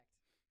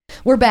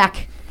We're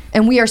back,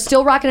 and we are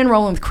still rocking and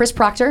rolling with Chris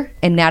Proctor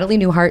and Natalie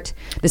Newhart.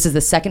 This is the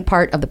second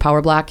part of the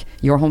Power Block,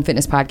 Your Home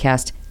Fitness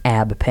Podcast,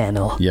 Ab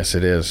Panel. Yes,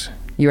 it is.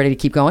 You ready to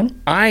keep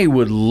going? I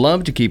would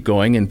love to keep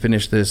going and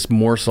finish this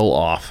morsel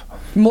off.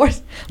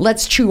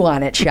 Let's chew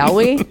on it, shall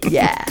we?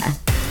 Yeah.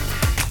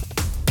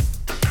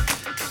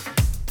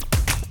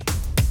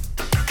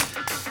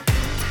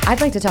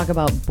 I'd like to talk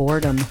about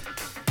boredom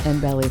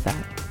and belly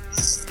fat,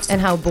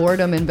 and how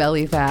boredom and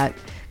belly fat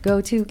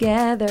go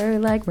together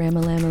like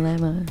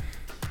Rama-Lama-Lama.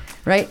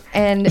 Right?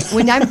 And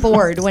when I'm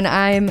bored,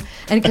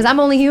 because I'm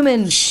only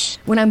human,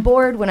 when I'm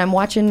bored, when I'm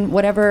watching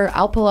whatever,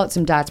 I'll pull out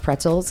some Dots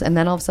pretzels, and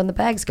then all of a sudden the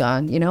bag's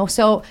gone, you know?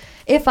 So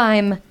if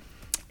I'm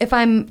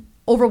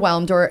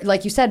overwhelmed, or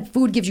like you said,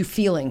 food gives you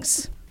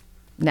feelings.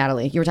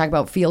 Natalie, you were talking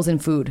about feels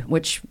and food,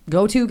 which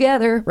go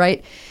together,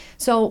 right?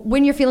 So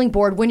when you're feeling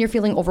bored, when you're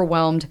feeling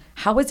overwhelmed,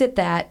 how is it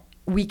that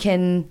we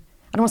can,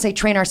 I don't want to say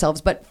train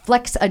ourselves, but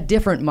flex a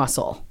different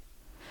muscle?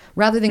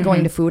 Rather than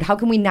going to food, how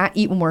can we not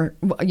eat when we're,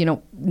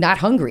 not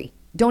hungry?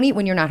 Don't eat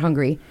when you're not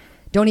hungry.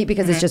 Don't eat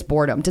because it's just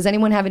boredom. Does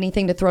anyone have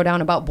anything to throw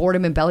down about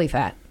boredom and belly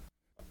fat?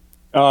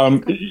 I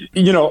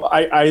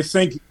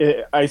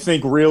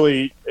think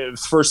really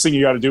the first thing you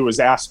got to do is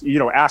ask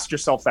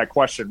yourself that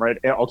question, right?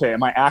 Okay,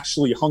 am I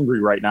actually hungry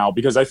right now?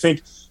 Because I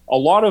think a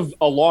lot of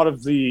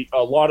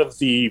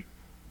the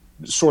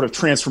sort of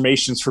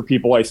transformations for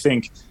people, I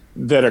think,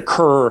 that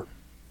occur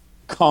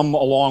come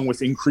along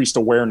with increased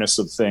awareness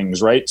of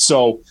things, right?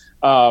 So,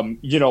 I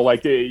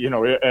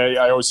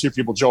always hear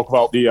people joke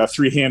about the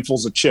 3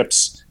 handfuls of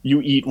chips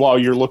you eat while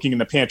you're looking in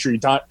the pantry,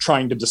 not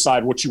trying to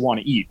decide what you want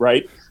to eat,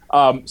 right?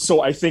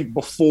 So I think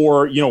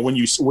before, when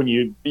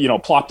you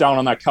plop down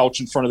on that couch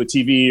in front of the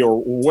TV or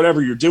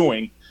whatever you're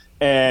doing,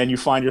 and you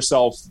find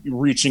yourself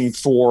reaching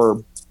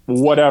for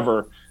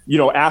whatever,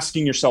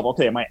 asking yourself,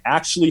 okay, am I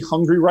actually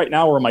hungry right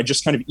now, or am I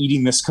just kind of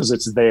eating this because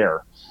it's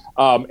there?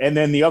 And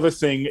then the other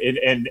thing,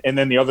 and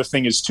then the other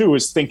thing is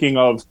thinking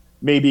of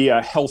maybe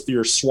a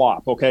healthier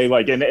swap. Okay.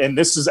 And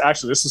this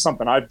is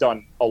something I've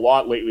done a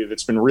lot lately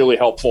that's been really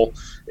helpful,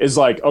 is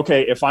like,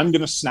 okay, if I'm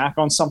going to snack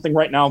on something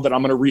right now, then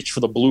I'm going to reach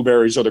for the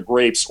blueberries or the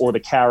grapes or the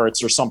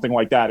carrots or something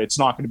like that. It's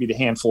not going to be the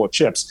handful of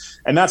chips.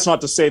 And that's not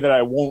to say that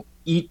I won't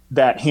eat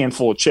that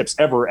handful of chips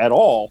ever at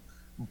all,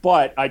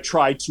 but I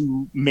try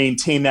to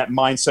maintain that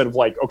mindset of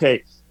like,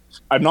 okay,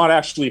 I'm not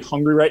actually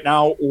hungry right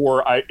now,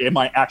 or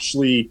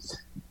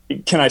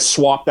can I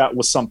swap that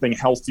with something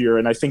healthier?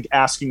 And I think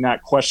asking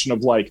that question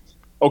of like,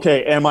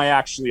 okay, am I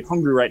actually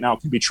hungry right now,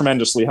 can be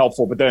tremendously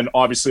helpful. But then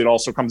obviously it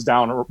also comes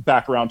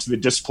back around to the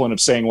discipline of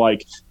saying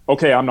like,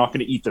 okay, I'm not going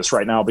to eat this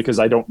right now because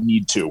I don't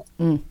need to.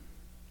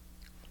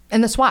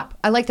 And the swap.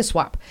 I like the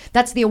swap.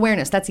 That's the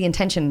awareness. That's the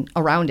intention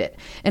around it.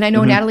 And I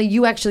know, Natalie,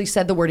 you actually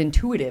said the word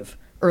intuitive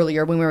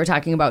earlier when we were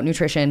talking about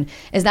nutrition.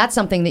 Is that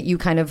something that you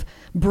kind of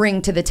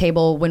bring to the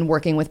table when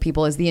working with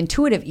people, is the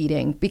intuitive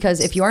eating? Because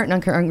if you aren't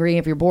hungry,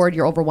 if you're bored,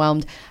 you're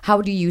overwhelmed,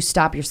 how do you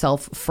stop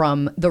yourself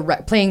from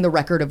playing the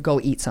record of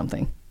go eat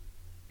something?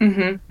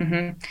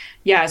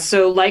 Yeah.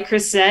 So like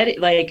Chris said,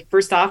 like,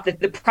 first off,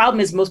 the problem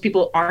is most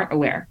people aren't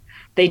aware.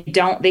 They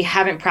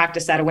haven't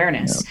practiced that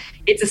awareness. Yeah.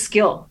 It's a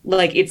skill.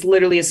 Like, it's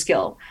literally a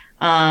skill.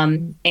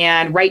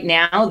 And right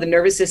now the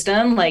nervous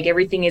system, like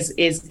everything is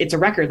it's a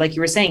record. Like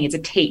you were saying, it's a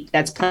tape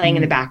that's playing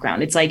in the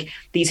background. It's like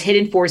these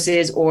hidden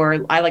forces,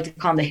 or I like to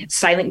call them the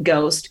silent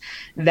ghost,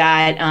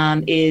 that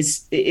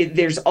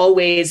there's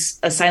always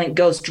a silent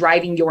ghost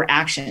driving your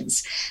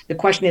actions. The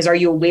question is, are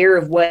you aware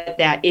of what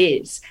that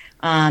is?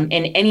 And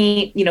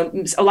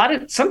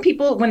some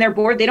people, when they're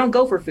bored, they don't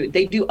go for food.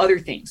 They do other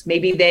things.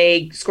 Maybe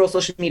they scroll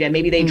social media.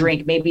 Maybe they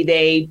drink. Maybe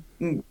they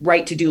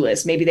write to-do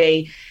lists. Maybe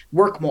they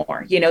work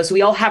more, so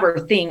we all have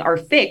our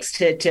fix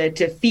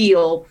to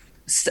feel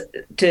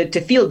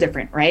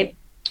different. Right.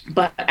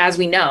 But as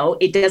we know,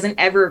 it doesn't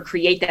ever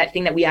create that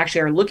thing that we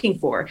actually are looking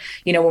for.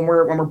 When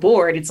we're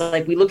bored, it's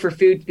like we look for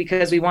food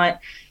because we want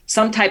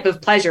some type of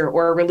pleasure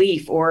or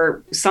relief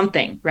or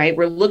something, right?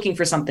 We're looking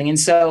for something. And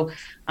so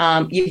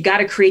you've got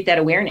to create that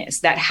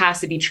awareness that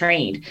has to be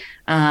trained.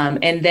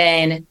 And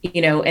then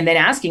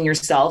asking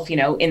yourself,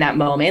 in that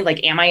moment,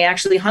 like, am I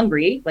actually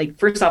hungry? Like,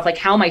 first off, like,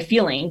 how am I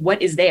feeling?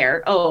 What is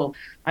there? Oh,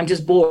 I'm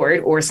just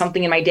bored, or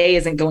something in my day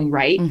isn't going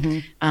right.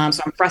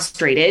 So I'm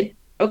frustrated.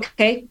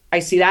 Okay, I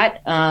see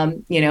that.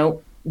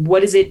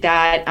 What is it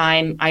that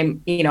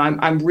I'm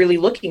really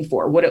looking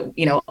for?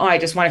 I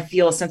just want to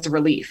feel a sense of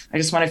relief. I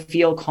just want to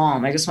feel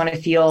calm. I just want to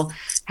feel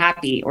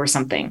happy or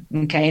something.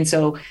 Okay. And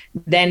so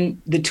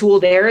then the tool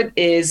there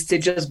is to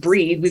just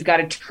breathe. We've got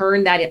to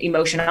turn that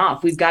emotion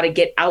off. We've got to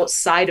get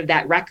outside of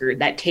that record,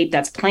 that tape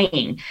that's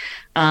playing,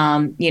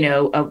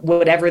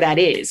 whatever that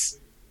is,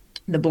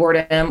 the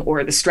boredom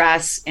or the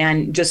stress,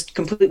 and just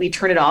completely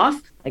turn it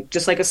off,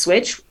 just like a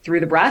switch,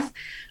 through the breath.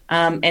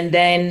 And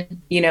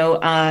then,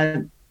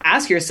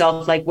 ask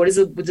yourself, like, what is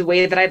the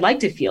way that I'd like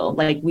to feel?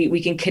 Like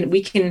we can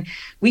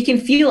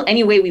feel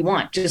any way we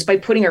want, just by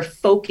putting our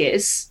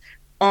focus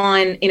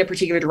in a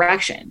particular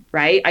direction,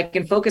 right? I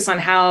can focus on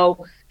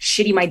how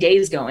shitty my day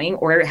is going,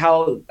 or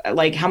how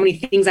many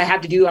things I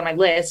have to do on my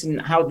list and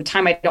how the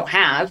time I don't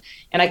have,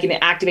 and I can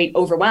activate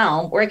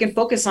overwhelm, or I can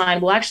focus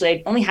on, well, actually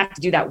I only have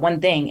to do that one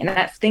thing, and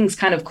that thing's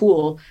kind of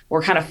cool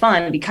or kind of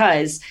fun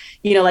because,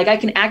 I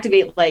can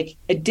activate like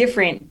a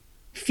different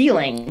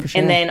feeling.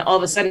 Sure. And then all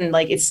of a sudden,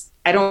 like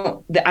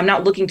I'm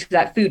not looking to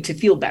that food to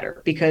feel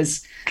better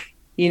because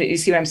you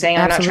see what I'm saying?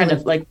 Absolutely. I'm not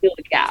trying to like fill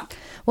the gap.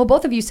 Well,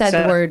 both of you said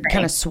the word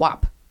kind of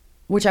swap,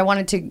 which I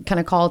wanted to kind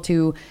of call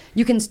to,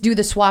 you can do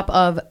the swap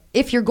of,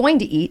 if you're going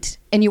to eat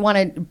and you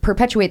want to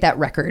perpetuate that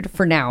record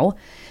for now,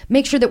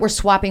 make sure that we're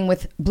swapping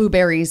with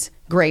blueberries,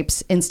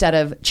 grapes, instead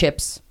of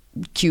chips,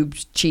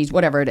 cubes, cheese,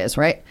 whatever it is,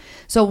 right?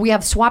 So we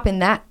have swap in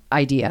that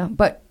idea.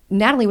 But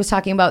Natalie was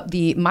talking about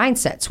the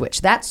mindset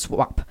switch, that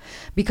swap,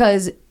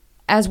 because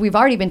as we've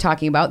already been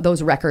talking about,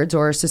 those records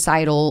or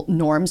societal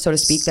norms, so to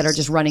speak, that are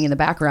just running in the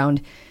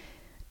background,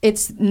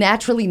 it's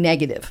naturally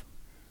negative.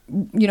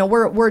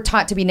 We're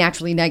taught to be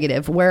naturally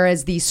negative,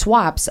 whereas the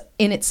swaps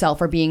in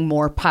itself are being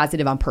more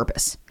positive on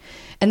purpose.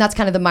 And that's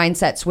kind of the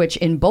mindset switch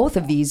in both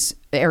of these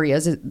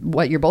areas.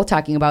 What you're both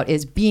talking about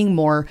is being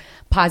more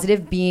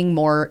positive, being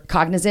more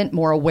cognizant,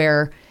 more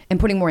aware, and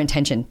putting more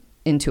intention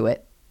into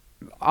it.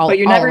 But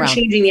you're never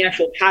changing the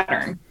actual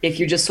pattern if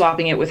you're just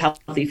swapping it with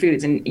healthy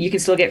foods, and you can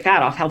still get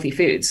fat off healthy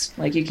foods.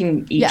 Like you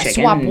can eat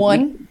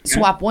chicken.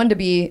 Swap one to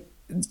be,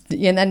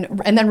 and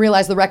then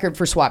realize the record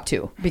for swap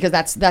 2, because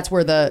that's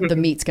where the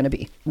meat's going to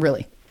be.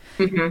 Really,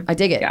 I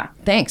dig it. Yeah.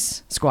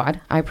 Thanks, squad.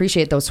 I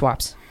appreciate those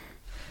swaps.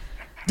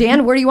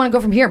 Dan, where do you want to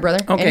go from here, brother?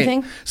 Okay.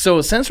 Anything?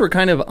 So since we're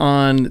kind of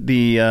on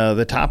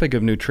the topic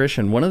of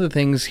nutrition, one of the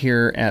things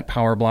here at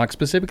Power Block,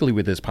 specifically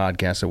with this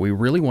podcast, that we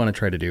really want to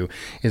try to do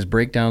is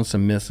break down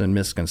some myths and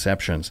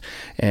misconceptions.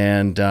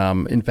 And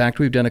in fact,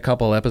 we've done a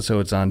couple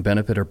episodes on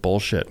benefit or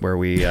bullshit, where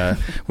we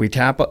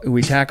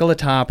tackle a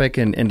topic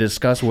and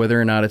discuss whether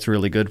or not it's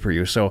really good for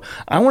you. So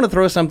I want to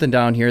throw something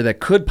down here that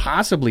could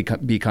possibly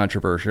be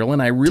controversial,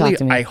 and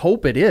I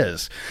hope it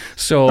is.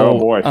 So, oh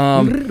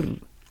boy.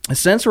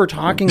 Since we're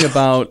talking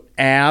about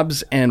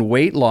abs and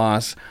weight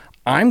loss,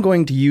 I'm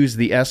going to use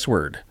the S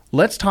word.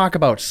 Let's talk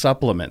about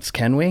supplements,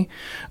 can we?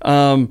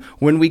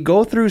 When we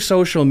go through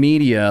social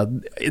media,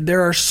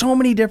 there are so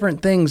many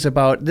different things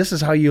about this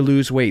is how you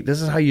lose weight.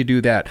 This is how you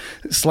do that.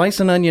 Slice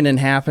an onion in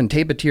half and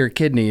tape it to your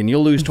kidney and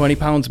you'll lose 20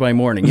 pounds by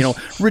morning.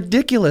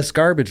 Ridiculous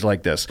garbage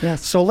like this.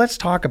 Yes. So let's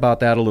talk about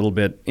that a little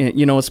bit.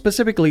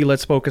 Specifically,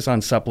 let's focus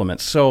on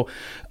supplements. So,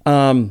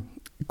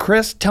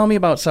 Chris, tell me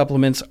about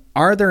supplements.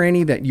 Are there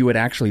any that you would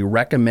actually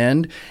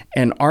recommend?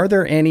 And are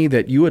there any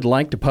that you would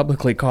like to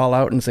publicly call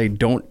out and say,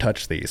 don't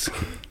touch these?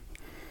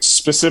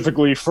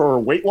 Specifically for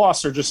weight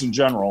loss or just in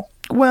general?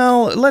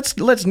 Well, let's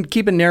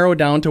keep it narrowed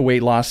down to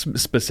weight loss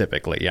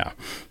specifically, yeah.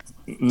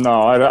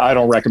 No, I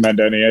don't recommend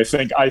any.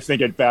 I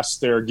think at best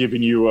they're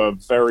giving you a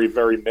very,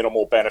 very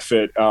minimal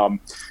benefit.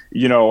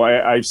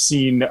 I've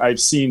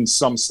seen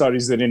some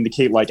studies that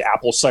indicate like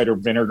apple cider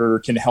vinegar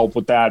can help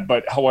with that,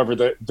 but however,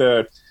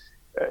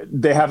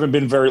 they haven't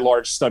been very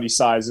large study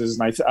sizes,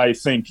 and I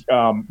think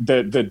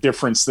the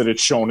difference that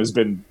it's shown has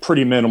been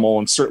pretty minimal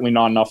and certainly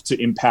not enough to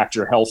impact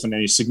your health in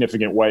any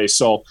significant way.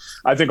 So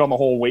I think on the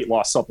whole, weight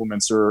loss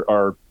supplements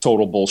are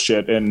total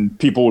bullshit, and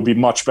people would be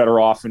much better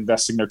off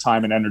investing their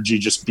time and energy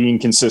just being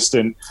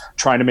consistent,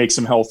 trying to make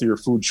some healthier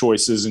food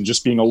choices, and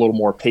just being a little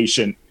more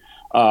patient.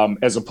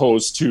 As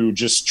opposed to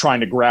just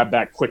trying to grab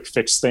that quick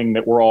fix thing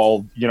that we're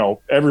all,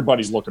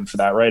 everybody's looking for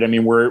that, right? I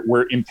mean,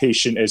 we're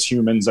impatient as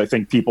humans. I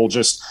think people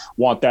just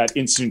want that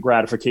instant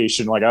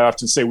gratification. Like I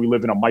often say, we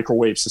live in a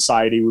microwave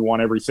society. We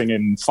want everything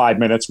in 5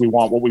 minutes. We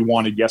want what we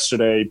wanted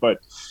yesterday. But,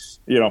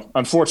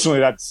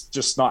 unfortunately, that's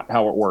just not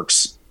how it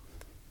works.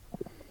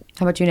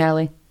 How about you,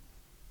 Natalie?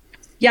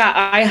 Yeah,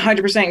 I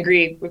 100%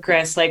 agree with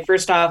Chris. Like,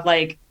 first off,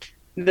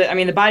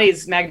 the body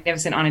is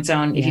magnificent on its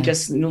own if you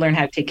just learn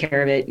how to take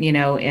care of it,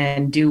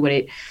 and do what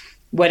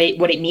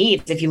it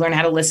needs. If you learn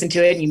how to listen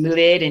to it and you move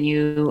it and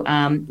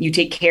you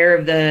take care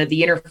of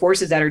the inner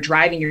forces that are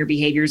driving your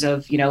behaviors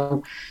of,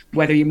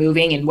 whether you're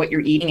moving and what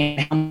you're eating and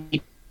how much.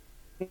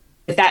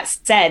 With that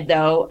said,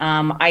 though,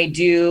 I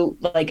do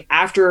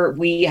after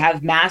we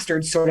have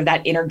mastered sort of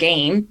that inner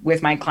game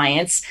with my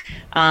clients,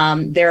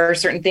 there are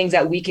certain things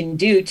that we can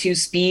do to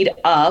speed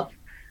up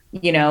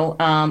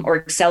or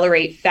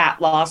accelerate fat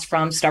loss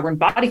from stubborn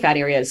body fat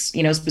areas,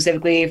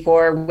 specifically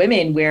for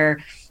women where,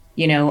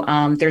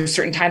 there's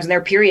certain times in their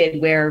period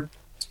where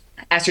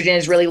estrogen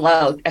is really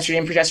low, estrogen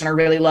and progesterone are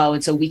really low.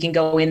 And so we can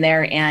go in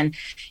there and,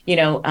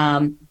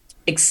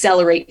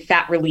 accelerate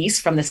fat release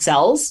from the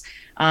cells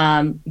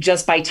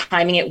just by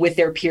timing it with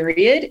their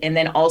period. And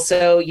then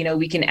also,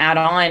 we can add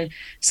on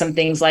some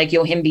things like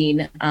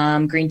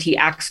yohimbine, green tea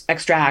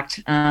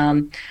extract,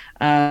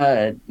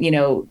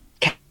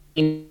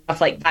 stuff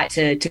like that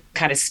to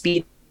kind of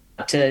speed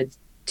up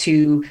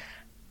to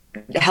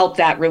help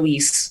that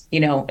release,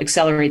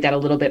 accelerate that a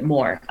little bit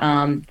more.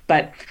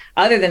 But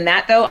other than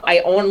that, though, I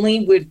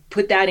only would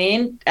put that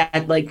in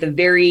at like the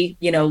very,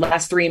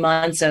 last 3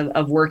 months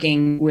of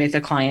working with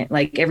a client.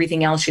 Like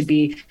everything else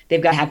they've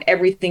got to have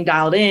everything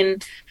dialed in.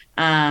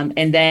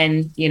 And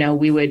then,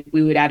 we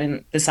would add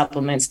in the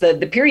supplements.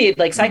 The period,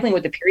 like cycling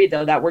with the period,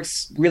 though, that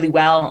works really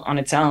well on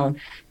its own.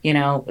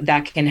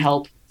 That can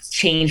help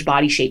change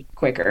body shape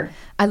quicker.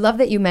 I love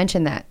that you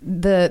mentioned that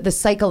the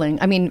cycling.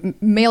 I mean,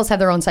 males have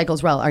their own cycles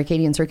as well,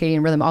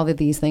 circadian rhythm, all of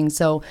these things.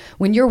 So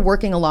when you're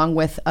working along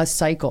with a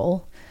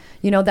cycle,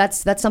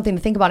 that's something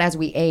to think about as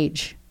we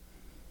age.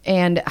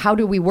 And how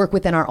do we work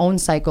within our own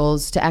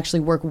cycles to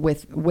actually work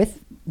with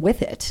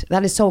it?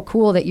 That is so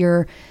cool that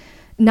you're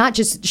not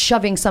just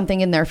shoving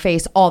something in their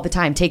face all the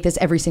time. Take this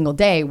every single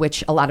day,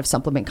 which a lot of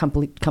supplement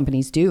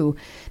companies do.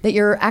 That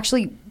you're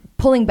actually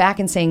pulling back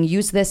and saying,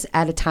 use this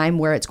at a time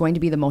where it's going to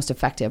be the most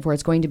effective, where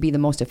it's going to be the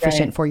most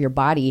efficient for your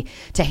body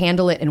to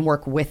handle it and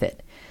work with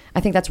it.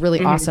 I think that's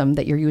really awesome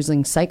that you're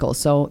using cycles.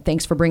 So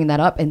thanks for bringing that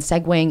up and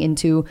segueing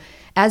into,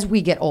 as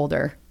we get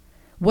older,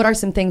 what are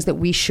some things that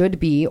we should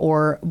be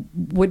or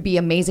would be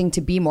amazing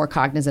to be more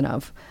cognizant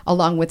of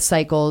along with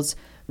cycles,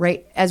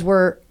 right? As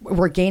we're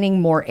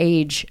gaining more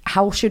age,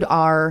 how should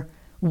our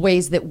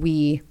ways that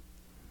we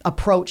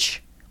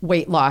approach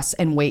weight loss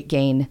and weight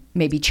gain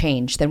maybe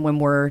change than when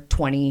we're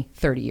 20,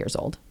 30 years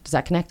old? Does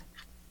that connect?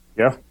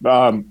 Yeah.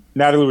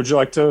 Natalie, would you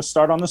like to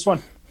start on this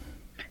one?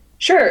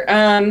 Sure.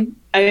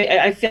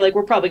 I feel like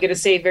we're probably going to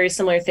say very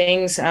similar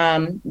things.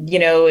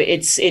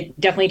 It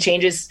definitely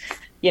changes,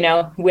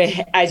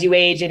 as you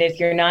age. And if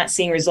you're not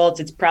seeing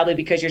results, it's probably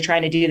because you're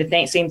trying to do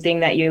the same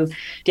thing that you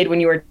did when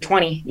you were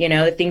 20.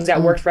 The things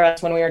that worked for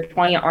us when we were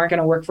 20 aren't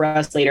going to work for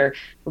us later,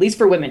 at least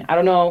for women. I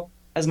don't know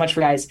as much for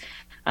guys.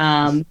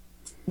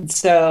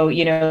 So,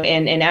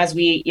 and as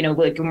we,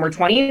 like when we're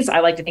 20s, I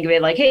like to think of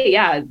it like, hey,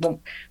 yeah,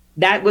 well,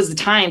 that was the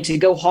time to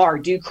go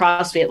hard, do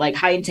CrossFit, like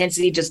high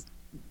intensity, just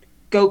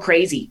go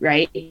crazy.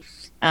 Right.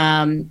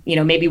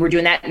 Maybe we're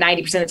doing that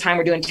 90% of the time,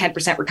 we're doing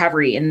 10%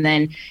 recovery. And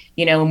then,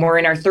 when we're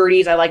in our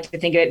 30s, I like to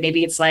think of it,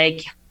 maybe it's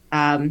like,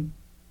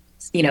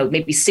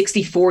 maybe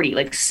 60-40,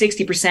 like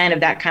 60% of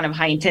that kind of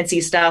high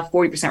intensity stuff,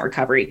 40%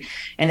 recovery.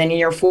 And then in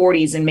your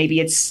 40s, and maybe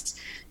it's,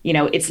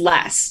 it's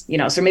less,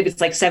 so maybe it's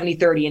like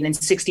 70-30 and then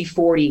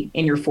 60-40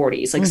 in your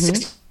 40s,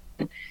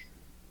 like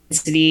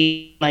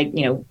 60, like,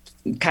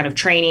 kind of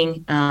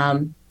training,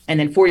 and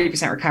then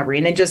 40% recovery.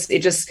 And then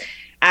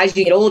as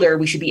you get older,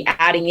 we should be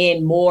adding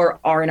in more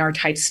R&R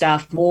type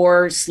stuff,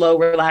 more slow,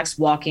 relaxed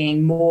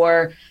walking,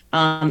 more,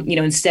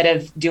 instead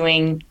of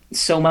doing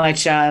so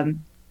much, high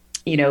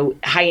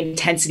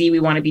intensity, we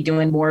want to be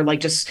doing more like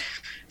just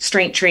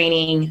strength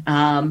training,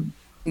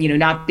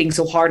 not being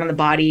so hard on the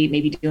body,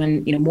 maybe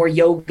doing, more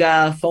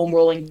yoga, foam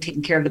rolling,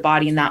 taking care of the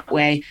body in that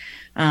way.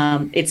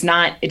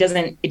 It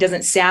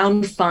doesn't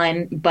sound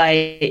fun, but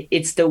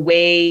it's the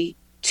way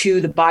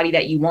to the body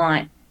that you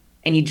want.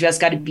 And you just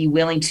got to be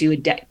willing to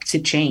adapt, to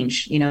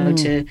change,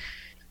 to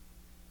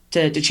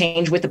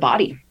change with the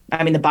body.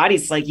 I mean, the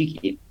body's like,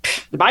 the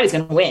body's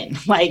going to win.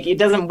 Like, it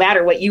doesn't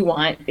matter what you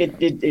want.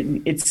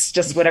 It's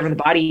just whatever the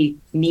body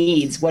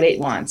needs, what it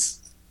wants.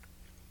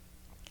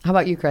 How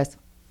about you, Chris?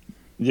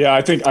 Yeah,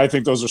 I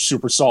think those are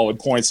super solid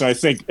points. And I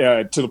think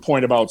to the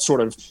point about sort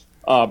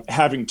of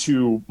having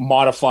to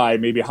modify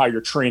maybe how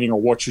you're training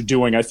or what you're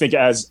doing, I think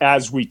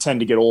as we tend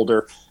to get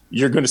older,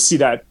 you're going to see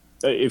that,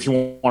 if you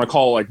want to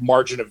call it like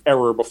margin of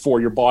error, before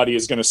your body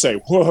is going to say,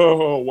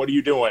 whoa, what are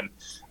you doing?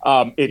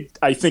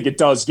 I think it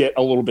does get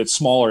a little bit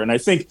smaller. And I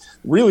think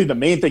really the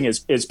main thing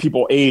is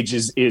people age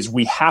is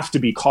we have to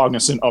be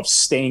cognizant of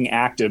staying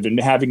active and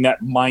having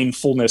that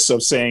mindfulness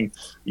of saying,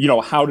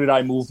 how did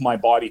I move my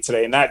body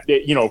today? And that,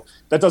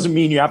 that doesn't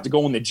mean you have to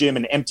go in the gym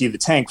and empty the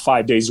tank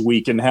 5 days a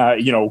week and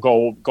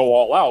go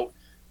all out.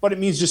 But it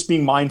means just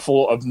being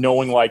mindful of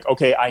knowing like,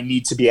 okay, I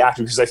need to be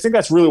active, because I think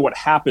that's really what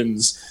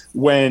happens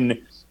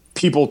when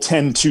people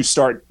tend to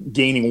start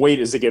gaining weight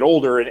as they get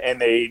older,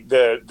 and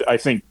I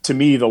think to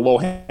me the low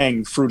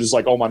hanging fruit is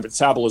like, oh, my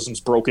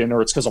metabolism's broken,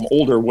 or it's because I'm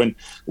older, when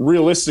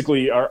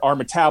realistically our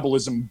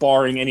metabolism,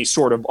 barring any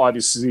sort of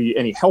obviously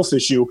any health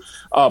issue,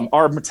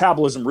 our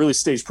metabolism really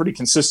stays pretty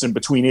consistent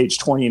between age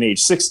 20 and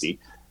age 60.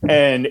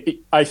 And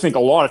I think a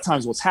lot of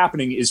times what's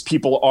happening is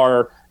people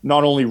are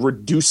not only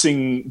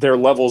reducing their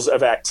levels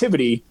of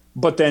activity,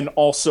 but then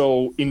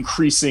also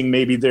increasing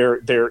maybe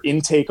their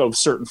intake of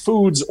certain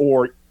foods,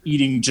 or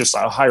eating just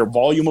a higher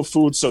volume of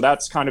food. So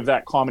that's kind of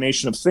that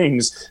combination of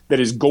things that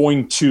is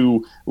going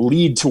to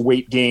lead to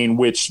weight gain,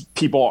 which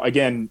people,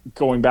 again,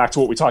 going back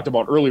to what we talked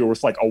about earlier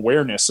with like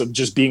awareness of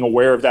just being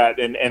aware of that.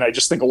 And I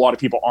just think a lot of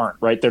people aren't,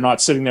 right? They're not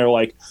sitting there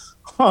like,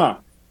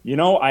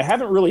 I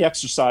haven't really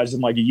exercised in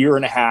like a year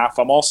and a half.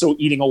 I'm also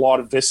eating a lot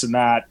of this and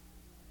that,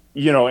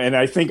 and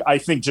I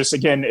think just,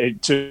 again,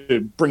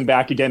 to bring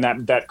back again,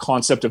 that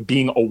concept of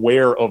being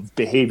aware of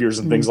behaviors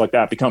and things like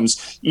that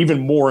becomes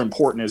even more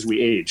important as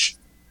we age.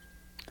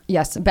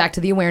 Yes, back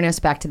to the awareness,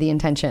 back to the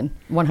intention,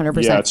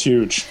 100%. Yeah, it's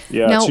huge.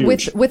 Yeah, now,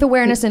 it's huge. with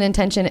awareness and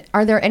intention,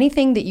 are there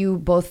anything that you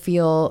both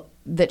feel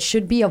that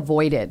should be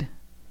avoided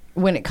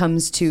when it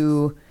comes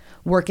to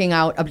working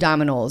out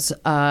abdominals,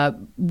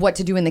 what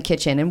to do in the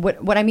kitchen? And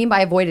what I mean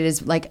by avoided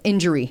is like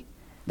injury,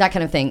 that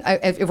kind of thing.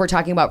 If we're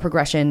talking about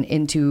progression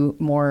into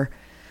more,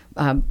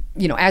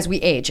 as we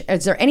age,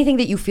 is there anything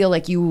that you feel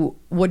like you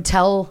would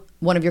tell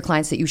one of your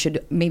clients that you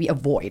should maybe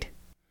avoid?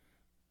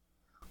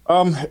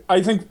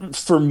 I think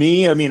for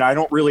me, I mean, I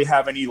don't really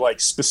have any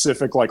like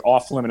specific like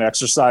off limit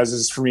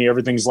exercises. For me,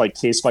 everything's like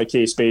case by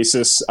case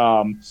basis.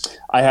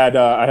 I have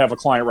a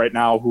client right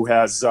now who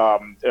has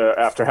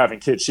after having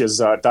kids, she has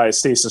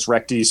diastasis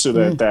recti, so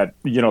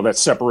that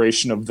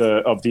separation of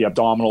the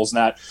abdominals and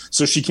that,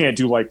 so she can't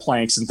do like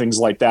planks and things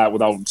like that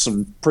without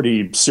some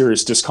pretty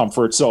serious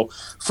discomfort. So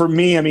for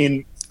me, I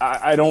mean,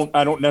 I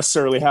don't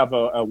necessarily have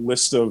a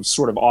list of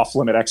sort of off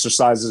limit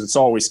exercises. It's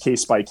always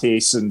case by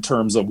case in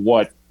terms of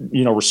what,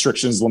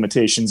 restrictions,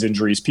 limitations,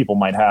 injuries people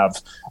might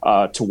have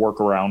to work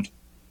around.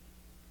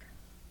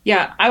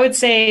 Yeah, I would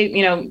say,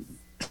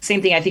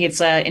 same thing. I think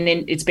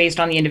it's based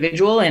on the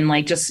individual and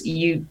like just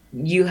you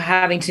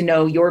having to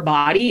know your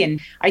body. And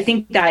I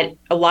think that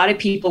a lot of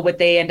people, what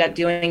they end up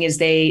doing is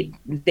they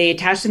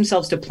attach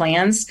themselves to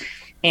plans,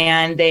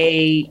 and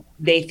they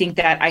think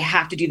that I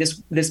have to do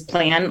this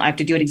plan. I have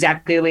to do it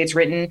exactly the way it's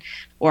written,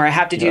 or I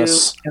have to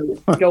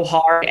go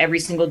hard every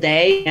single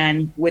day.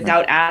 And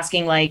without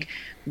asking, like,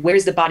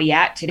 where's the body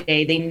at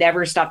today? They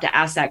never stop to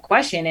ask that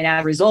question. And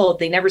as a result,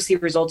 they never see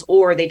results,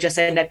 or they just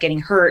end up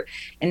getting hurt.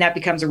 And that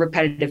becomes a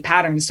repetitive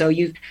pattern. So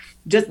you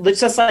just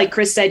like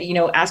Chris said,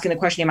 asking the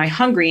question, am I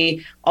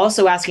hungry?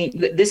 Also asking,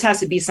 this has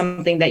to be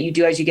something that you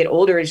do as you get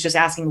older, is just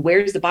asking,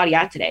 where's the body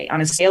at today? On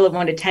a scale of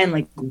 1 to 10,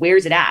 like,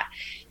 where's it at?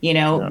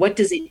 What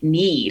does it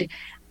need?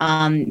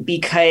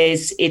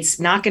 Because it's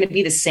not going to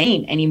be the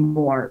same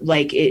anymore.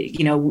 Like,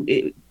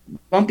 it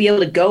won't be able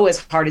to go as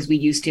hard as we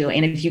used to.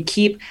 And if you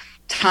keep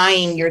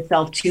tying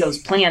yourself to those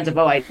plans of,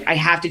 I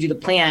have to do the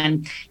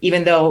plan,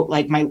 even though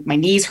like my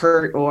knees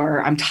hurt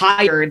or I'm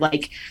tired,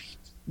 like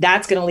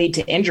that's going to lead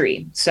to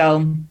injury.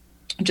 So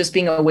just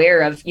being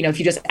aware of, if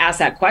you just ask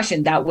that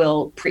question,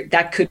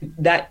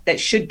 that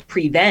should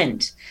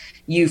prevent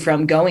you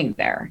from going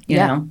there, you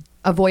know?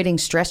 Avoiding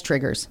stress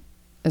triggers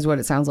is what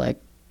it sounds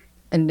like.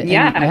 And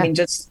I mean,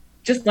 just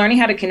learning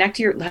how to connect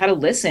to how to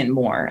listen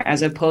more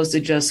as opposed to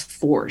just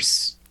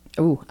force.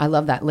 Ooh, I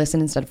love that.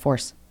 Listen instead of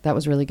force. That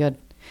was really good.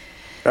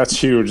 That's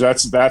huge.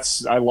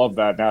 That's I love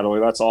that,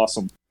 Natalie. That's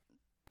awesome.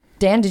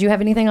 Dan, did you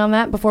have anything on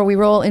that before we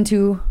roll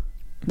into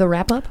the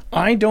wrap up?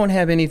 I don't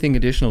have anything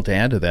additional to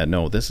add to that.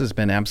 No, this has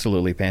been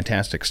absolutely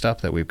fantastic stuff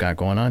that we've got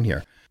going on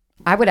here.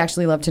 I would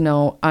actually love to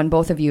know on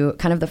both of you,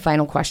 kind of the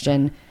final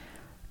question.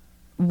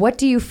 What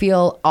do you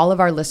feel all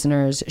of our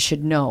listeners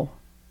should know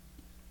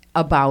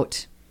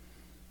about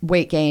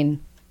weight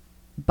gain,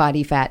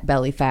 body fat,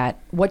 belly fat?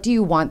 What do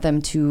you want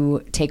them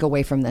to take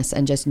away from this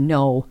and just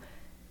know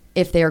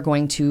if they're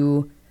going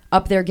to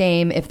up their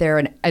game, if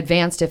they're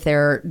advanced, if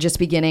they're just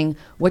beginning?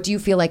 What do you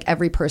feel like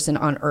every person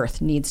on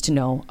earth needs to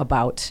know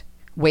about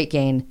weight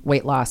gain,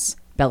 weight loss,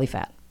 belly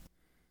fat?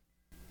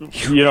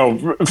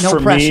 For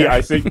pressure. me,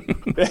 I think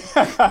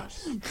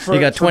you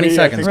got 20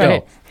 seconds.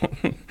 Go.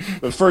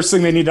 The first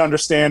thing they need to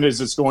understand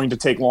is it's going to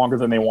take longer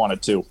than they want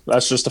it to.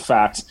 That's just a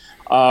fact.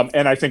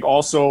 And I think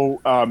also,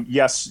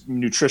 yes,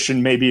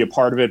 nutrition may be a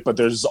part of it, but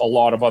there's a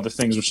lot of other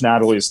things which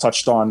Natalie has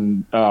touched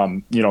on,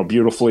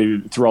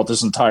 beautifully throughout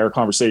this entire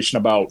conversation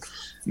about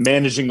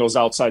managing those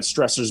outside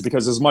stressors.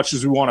 Because as much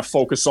as we want to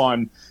focus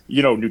on,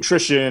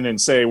 nutrition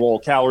and say, well,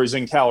 calories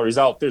in, calories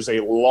out, there's a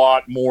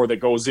lot more that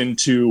goes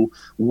into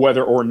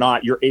whether or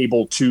not you're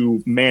able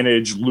to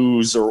manage,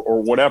 lose,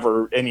 or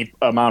whatever, any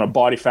amount of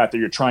body fat that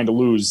you're trying to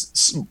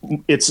lose.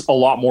 It's a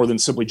lot more than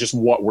simply just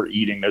what we're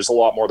eating. There's a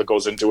lot more that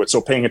goes into it. So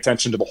paying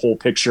attention to the whole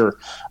picture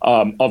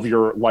of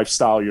your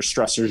lifestyle, your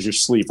stressors, your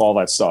sleep, all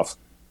that stuff.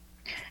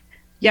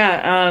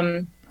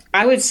 Yeah.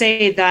 I would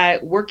say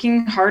that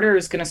working harder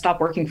is going to stop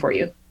working for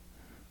you.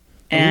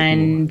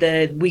 And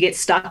we get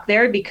stuck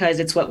there because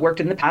it's what worked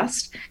in the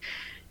past.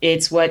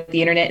 It's what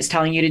the internet is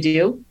telling you to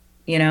do,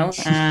 and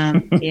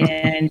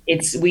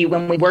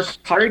when we work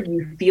hard,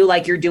 you feel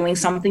like you're doing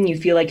something, you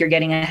feel like you're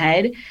getting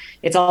ahead.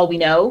 It's all we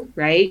know.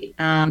 Right.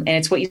 And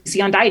it's what you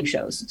see on diet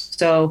shows.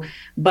 So,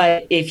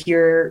 but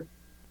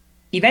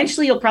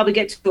eventually you'll probably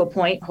get to a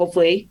point,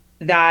 hopefully,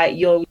 that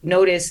you'll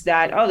notice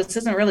that, this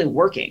isn't really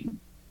working.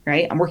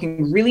 Right. I'm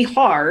working really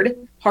harder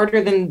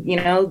than,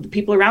 the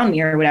people around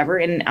me or whatever.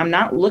 And I'm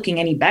not looking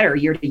any better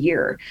year to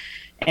year.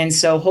 And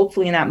so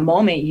hopefully in that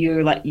moment,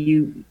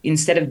 you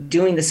instead of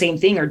doing the same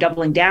thing or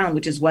doubling down,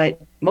 which is what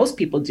most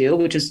people do,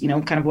 which is,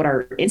 kind of what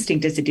our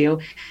instinct is to do,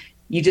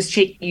 you just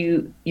take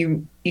you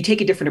take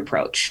a different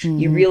approach. Mm-hmm.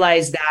 You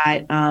realize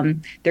that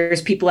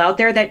there's people out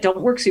there that don't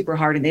work super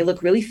hard and they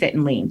look really fit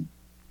and lean.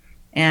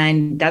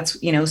 And that's,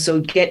 so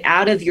get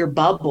out of your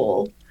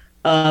bubble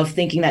of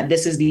thinking that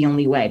this is the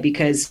only way,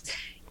 because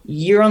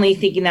you're only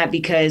thinking that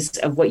because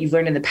of what you've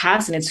learned in the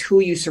past, and it's who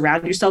you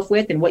surround yourself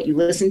with and what you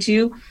listen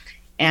to,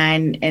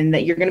 and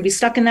that you're going to be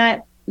stuck in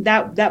that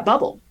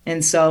bubble.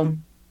 And so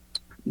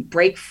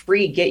break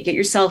free, get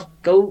yourself,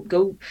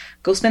 go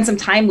spend some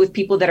time with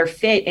people that are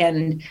fit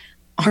and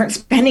aren't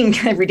spending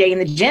every day in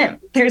the gym.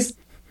 There's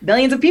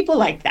millions of people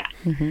like that,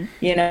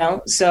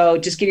 so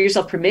just give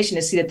yourself permission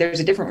to see that there's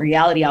a different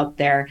reality out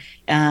there,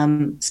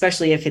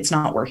 especially if it's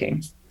not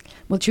working.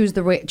 Well, choose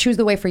the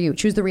way for you,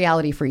 choose the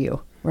reality for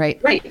you.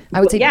 Right. I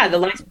would say, the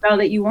lifestyle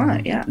that you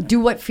want. Yeah. Do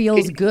what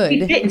feels good.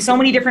 You fit in so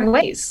many different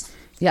ways.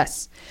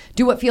 Yes.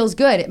 Do what feels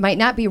good. It might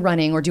not be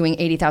running or doing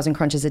 80,000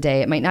 crunches a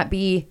day. It might not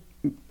be,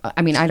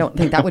 I mean, I don't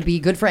think that would be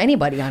good for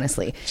anybody,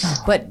 honestly,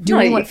 but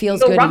doing what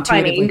feels good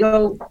intuitively. You can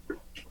go,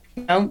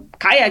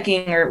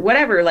 kayaking or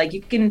whatever. Like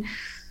you can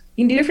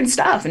do different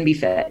stuff and be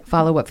fit.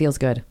 Follow what feels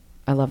good.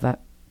 I love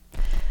that.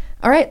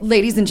 All right,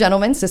 ladies and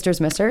gentlemen,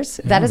 sisters, misters,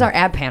 that is our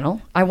ad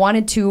panel. I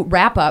wanted to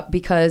wrap up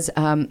because,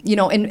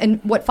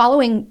 and what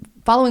following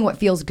what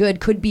feels good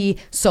could be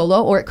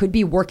solo, or it could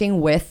be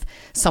working with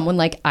someone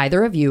like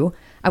either of you.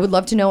 I would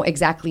love to know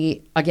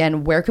exactly,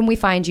 again, where can we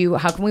find you?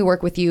 How can we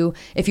work with you?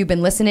 If you've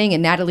been listening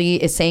and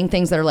Natalie is saying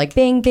things that are like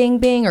bing, bing,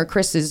 bing, or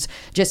Chris is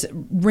just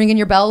ringing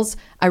your bells,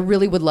 I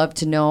really would love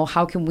to know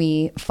how can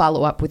we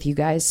follow up with you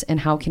guys and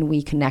how can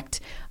we connect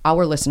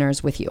our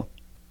listeners with you?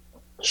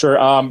 Sure.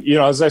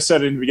 As I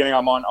said in the beginning,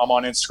 I'm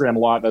on Instagram a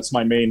lot. That's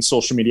my main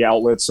social media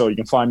outlet. So you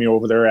can find me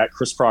over there at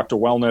Chris Proctor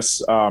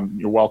Wellness.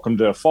 You're welcome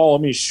to follow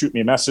me, shoot me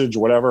a message,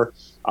 whatever.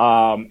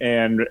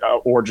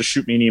 Or just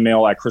shoot me an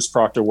email at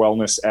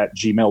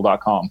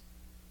chrisproctorwellness@gmail.com.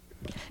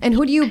 And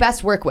who do you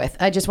best work with?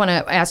 I just want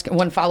to ask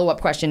one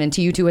follow-up question, and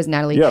to you too as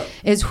Natalie,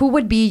 is who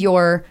would be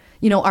your,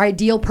 our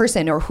ideal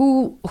person, or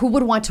who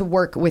would want to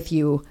work with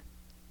you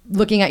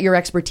looking at your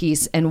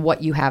expertise and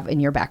what you have in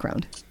your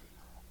background?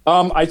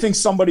 I think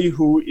somebody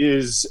who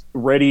is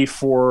ready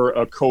for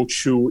a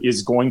coach who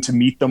is going to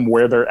meet them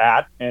where they're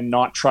at and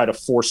not try to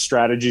force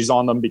strategies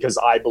on them, because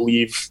I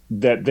believe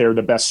that they're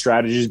the best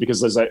strategies.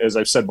 Because as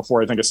I've said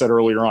before, I think I said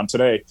earlier on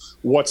today,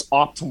 what's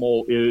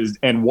optimal is,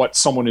 and what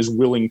someone is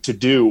willing to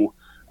do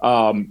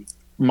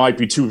might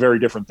be two very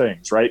different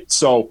things, right?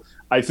 So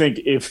I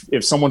think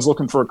if someone's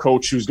looking for a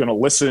coach who's going to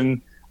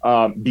listen,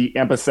 be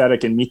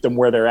empathetic and meet them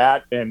where they're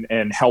at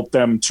and help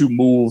them to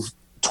move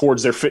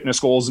towards their fitness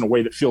goals in a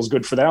way that feels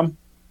good for them,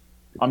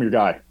 I'm your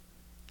guy.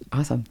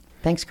 Awesome.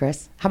 Thanks,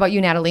 Chris. How about you,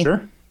 Natalie?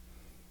 Sure.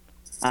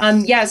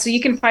 So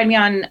you can find me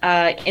on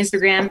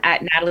Instagram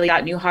at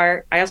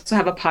natalie.newhart. I also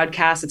have a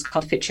podcast. It's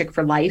called Fit Chick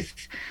for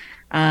Life.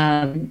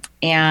 And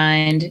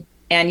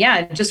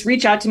just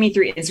reach out to me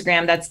through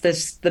Instagram. That's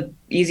the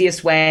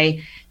easiest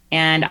way.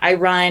 And I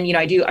run,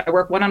 I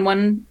work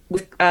one-on-one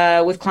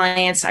with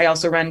clients. I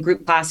also run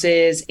group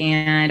classes,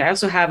 and I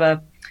also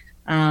have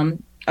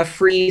a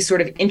free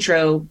sort of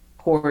intro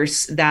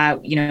course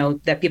that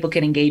people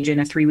can engage in,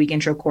 a 3-week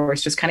intro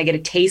course, just kind of get a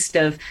taste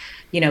of,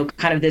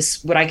 kind of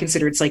this, what I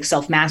consider it's like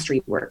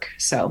self-mastery work.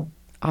 So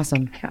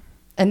awesome. Yeah.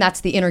 And that's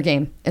the inner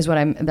game is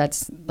what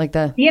that's like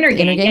the inner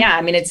game. Yeah.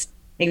 I mean, it's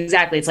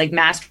like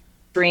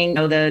mastering,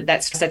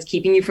 that's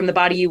keeping you from the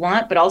body you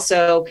want, but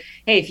also,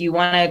 hey, if you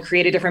want to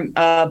create a different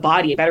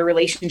body, a better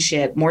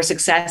relationship, more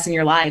success in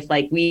your life,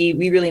 like we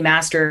really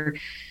master,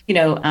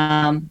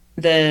 the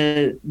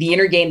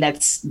inner game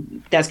that's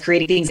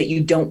creating things that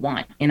you don't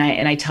want. And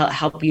I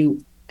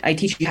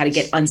teach you how to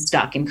get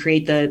unstuck and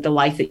create the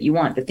life that you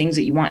want, the things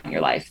that you want in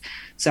your life.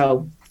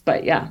 So,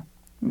 but yeah.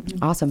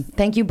 Awesome.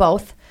 Thank you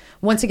both.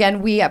 Once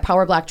again, we at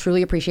Power Block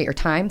truly appreciate your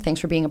time. Thanks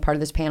for being a part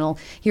of this panel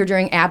here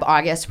during Ab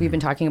August. We've been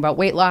talking about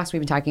weight loss. We've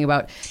been talking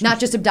about not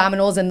just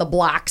abdominals and the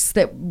blocks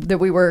that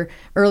we were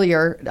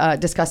earlier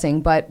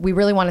discussing, but we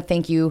really want to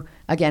thank you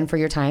again for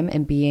your time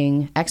and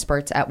being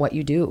experts at what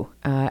you do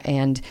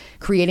and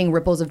creating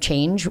ripples of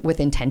change with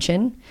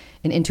intention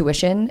and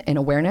intuition and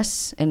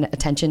awareness and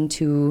attention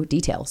to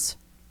details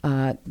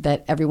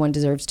that everyone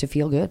deserves to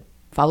feel good.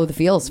 Follow the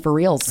feels for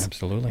reals.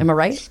 Absolutely. Am I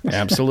right?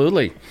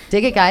 Absolutely.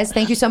 Dig it, guys.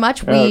 Thank you so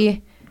much.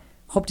 We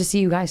hope to see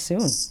you guys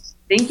soon.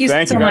 Thank you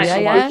so much. I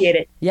appreciate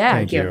it. Yeah.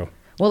 Thank you.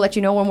 We'll let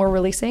you know when we're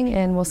releasing,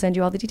 and we'll send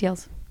you all the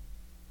details.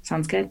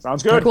 Sounds good.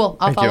 Sounds good. Cool.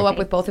 I'll follow up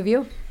with both of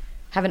you.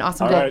 Have an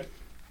awesome day. All right.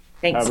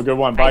 Thanks. Have a good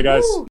one. Bye,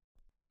 guys.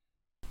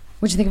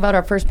 What'd you think about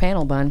our first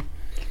panel, Bun?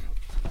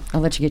 I'll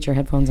let you get your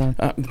headphones on.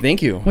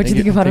 Thank you. What'd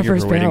you think about our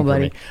first panel,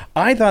 buddy?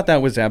 I thought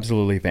that was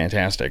absolutely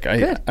fantastic.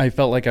 Good. I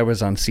felt like I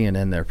was on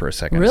CNN there for a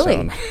second.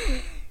 Really?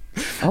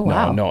 Oh,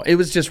 wow. No, it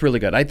was just really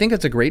good. I think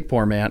it's a great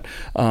format.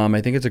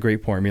 I think it's a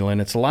great formula, and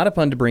it's a lot of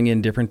fun to bring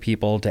in different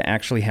people to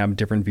actually have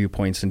different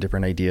viewpoints and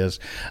different ideas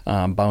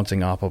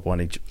bouncing off of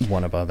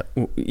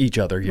each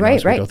other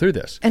as we go through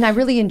this. And I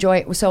really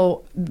enjoy,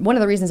 so one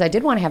of the reasons I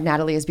did want to have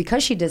Natalie is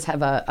because she does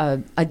have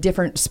a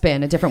different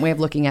spin, a different way of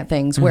looking at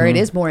things, where it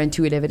is more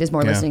intuitive, it is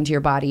more listening to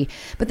your body.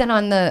 But then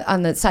on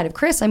the side of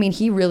Chris, I mean,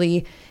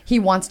 he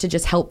wants to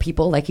just help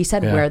people, like he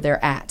said, where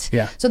they're at.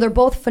 Yeah. So they're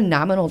both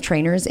phenomenal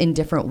trainers in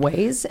different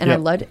ways. And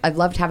I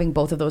loved having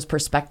both of those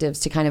perspectives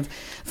to kind of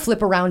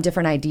flip around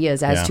different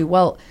ideas as to,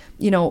 well,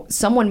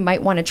 someone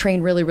might want to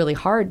train really, really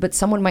hard, but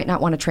someone might not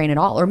want to train at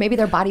all. Or maybe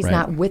their body's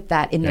not with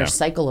that in their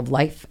cycle of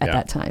life at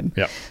that time.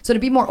 Yeah. So to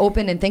be more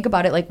open and think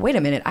about it like, wait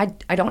a minute,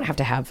 I don't have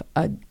to have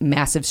a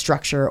massive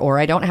structure, or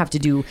I don't have to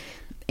do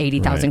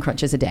 80,000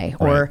 crunches a day,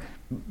 or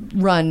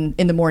run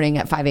in the morning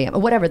at 5 a.m., or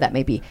whatever that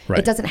may be.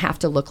 It doesn't have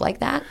to look like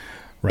that.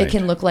 It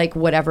can look like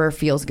whatever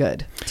feels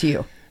good to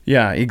you.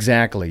 Yeah,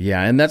 exactly.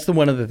 Yeah. And that's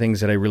one of the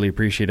things that I really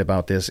appreciate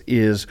about this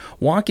is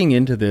walking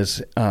into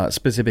this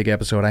specific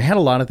episode. I had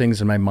a lot of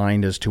things in my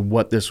mind as to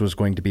what this was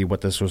going to be,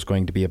 what this was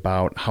going to be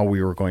about, how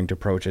we were going to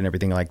approach it, and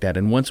everything like that.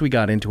 And once we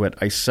got into it,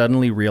 I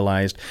suddenly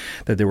realized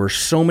that there were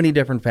so many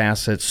different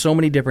facets, so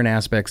many different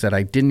aspects that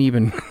I didn't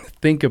even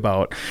think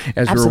about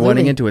as we were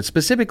running into it.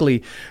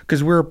 Specifically,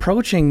 because we're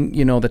approaching,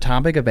 the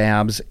topic of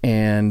abs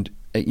and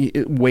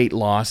weight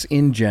loss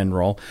in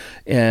general,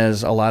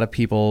 as a lot of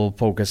people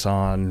focus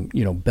on,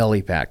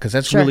 belly fat, because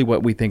that's really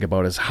what we think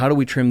about is how do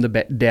we trim the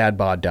dad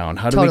bod down?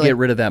 How do we get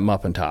rid of that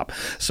muffin top?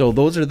 So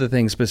those are the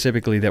things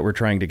specifically that we're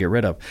trying to get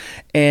rid of.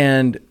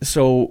 And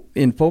so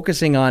in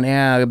focusing on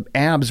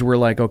abs, we're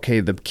like, okay,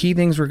 the key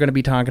things we're going to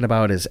be talking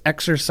about is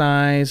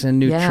exercise and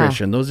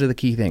nutrition. Those are the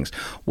key things.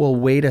 Well,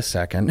 wait a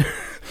second.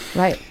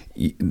 Right.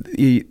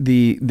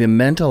 The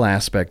mental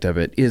aspect of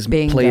it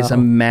plays a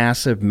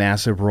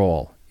massive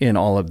role in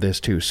all of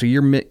this too.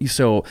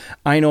 So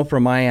I know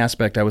from my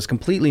aspect, I was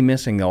completely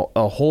missing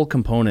a whole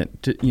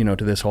component to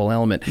this whole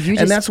element.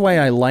 And that's why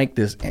I like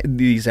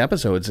these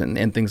episodes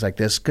and things like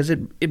this, because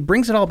it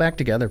brings it all back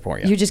together for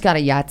you. You just got a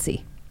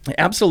Yahtzee.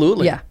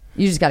 Absolutely. Yeah.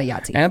 You just got a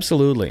Yahtzee.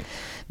 Absolutely.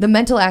 The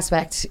mental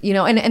aspect,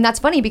 and that's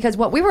funny because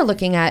what we were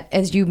looking at,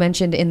 as you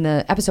mentioned in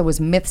the episode, was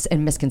myths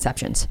and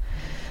misconceptions,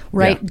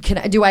 right?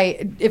 Yeah.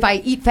 If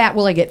I eat fat,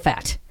 will I get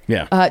fat?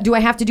 Yeah. Do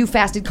I have to do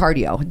fasted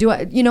cardio? Do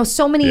I,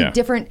 so many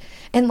different,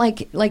 and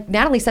like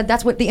Natalie said,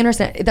 that's what the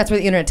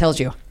internet tells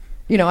you.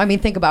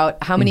 Think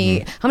about how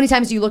many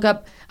times do you look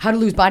up how to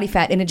lose body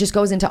fat, and it just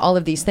goes into all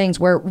of these things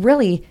where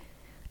really,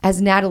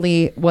 as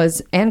Natalie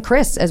was, and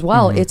Chris as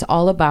well, it's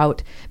all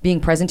about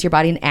being present to your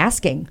body and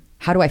asking,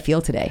 how do I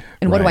feel today?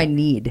 And what do I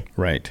need?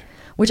 Right.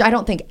 Which I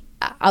don't think,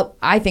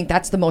 I think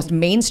that's the most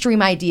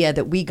mainstream idea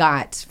that we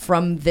got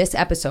from this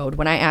episode.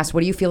 When I asked,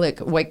 what do you feel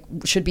like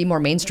should be more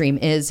mainstream,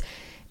 is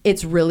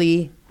it's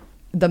really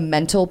the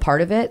mental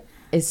part of it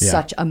is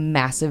such a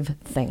massive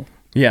thing.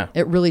 Yeah.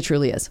 It really,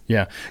 truly is.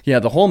 Yeah. Yeah.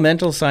 The whole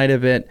mental side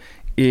of it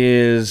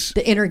is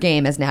the inner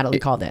game, as Natalie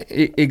called it.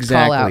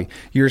 Exactly.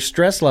 Your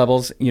stress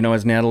levels,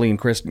 as Natalie and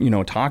Chris,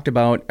 talked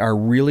about, are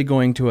really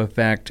going to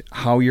affect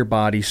how your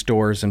body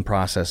stores and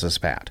processes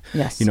fat.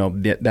 Yes.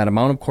 That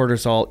amount of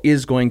cortisol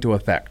is going to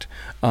affect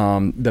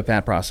the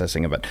fat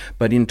processing of it.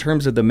 But in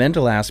terms of the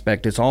mental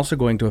aspect, it's also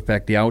going to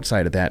affect the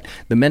outside of that.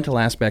 The mental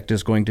aspect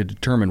is going to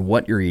determine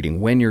what you're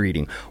eating, when you're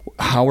eating,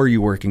 how are you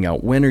working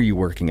out, when are you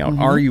working out,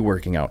 are you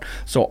working out?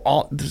 So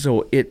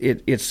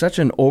it's such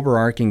an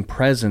overarching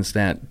presence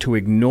that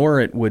to ignore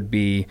it would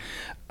be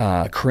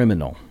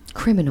criminal.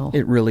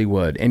 It really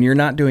would. And you're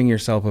not doing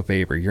yourself a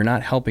favor. You're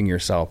not helping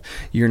yourself.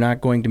 You're not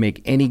going to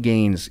make any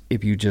gains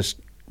if you just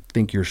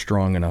think you're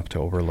strong enough to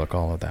overlook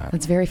all of that.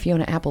 That's very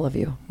Fiona Apple of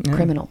you. Yeah.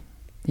 Criminal.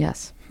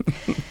 Yes.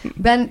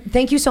 Ben,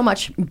 thank you so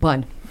much.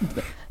 Bun.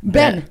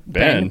 Bun.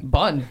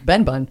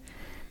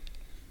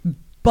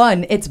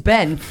 It's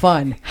been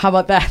fun. How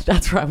about that?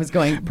 That's where I was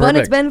going. Perfect. Bun,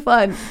 it's been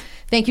fun.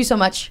 Thank you so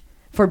much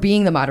for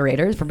being the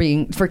moderator,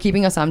 for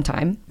keeping us on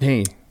time.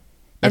 Hey.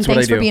 And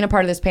thanks for being a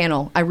part of this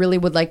panel. I really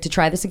would like to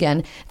try this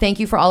again. Thank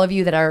you for all of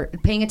you that are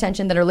paying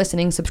attention, that are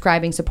listening,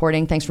 subscribing,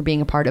 supporting. Thanks for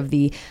being a part of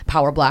the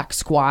Power Block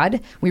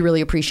squad. We really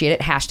appreciate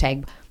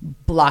it.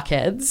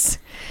 #blockheads.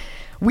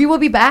 We will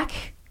be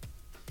back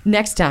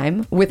next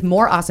time with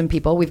more awesome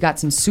people. We've got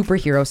some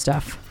superhero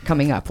stuff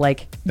coming up,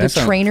 like the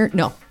trainers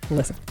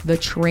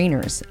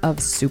of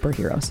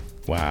superheroes.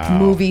 Wow.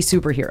 Movie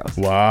superheroes.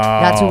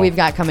 Wow. That's what we've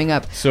got coming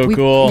up. So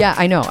cool. Yeah,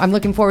 I know. I'm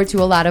looking forward to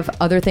a lot of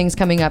other things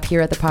coming up here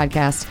at the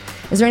podcast.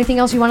 Is there anything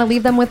else you want to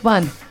leave them with,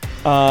 Bun?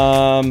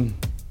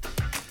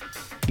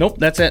 Nope,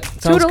 that's it.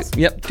 Toodles.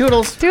 Yep,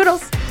 toodles.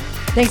 Toodles.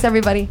 Thanks,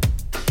 everybody.